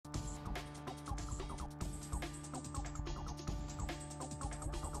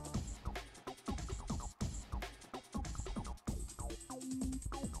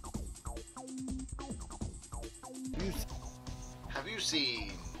Have you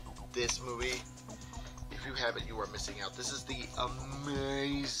seen this movie? If you haven't, you are missing out. This is the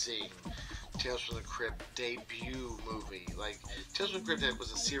amazing Tales from the Crypt debut movie. Like, Tales from the Crypt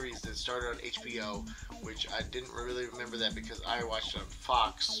was a series that started on HBO, which I didn't really remember that because I watched it on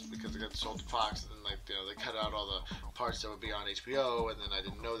Fox, because it got sold to Fox, and then, like, you know, they cut out all the parts that would be on HBO, and then I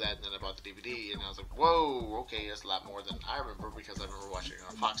didn't know that, and then I bought the DVD, and I was like, whoa, okay, that's a lot more than I remember, because I remember watching it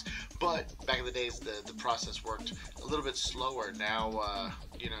on Fox. But back in the days, the process worked a little bit slower. Now,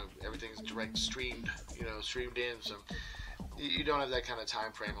 you know, everything's direct streamed, you know, streamed in, so you don't have that kind of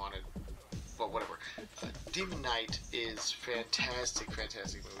time frame on it. But whatever. Demon Knight is fantastic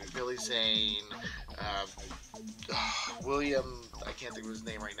movie. Billy Zane, William, I can't think of his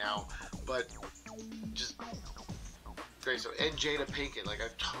name right now, but just great. So, and Jada Pinkett, like, I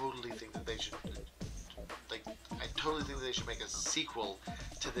totally think that they should, like, I totally think that they should make a sequel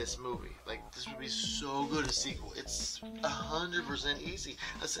to this movie. Like, this would be so good, a sequel. It's 100% easy.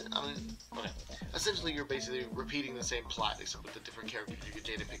 I mean, okay. Essentially, you're basically repeating the same plot, except with a different character. You get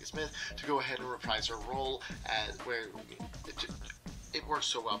Jada Pinkett Smith to go ahead and reprise her role as where it works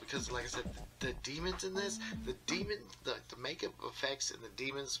so well because, like I said, the demons in this, the makeup effects and the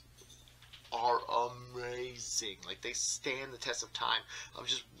demons are amazing. Like, they stand the test of time of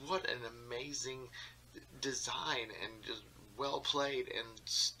just what an amazing design and just well played and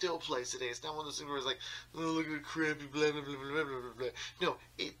still plays today. It's not one of those things where it's like, oh, look at the crappy blah blah blah blah blah blah. No,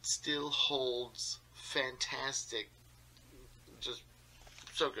 it still holds fantastic. Just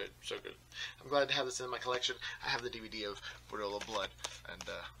so good, so good. I'm glad to have this in my collection. I have the DVD of Bordello Blood, and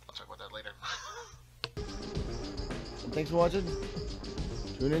I'll talk about that later. Thanks for watching.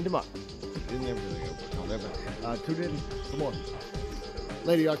 Tune in tomorrow. Tune in for more.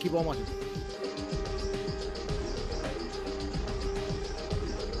 Later, y'all. Keep on watching.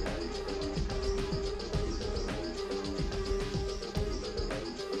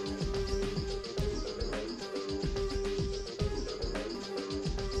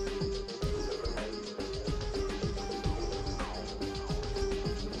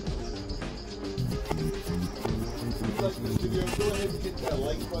 If you like this video, go ahead and hit that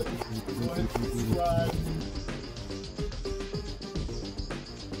like button. Go ahead and subscribe.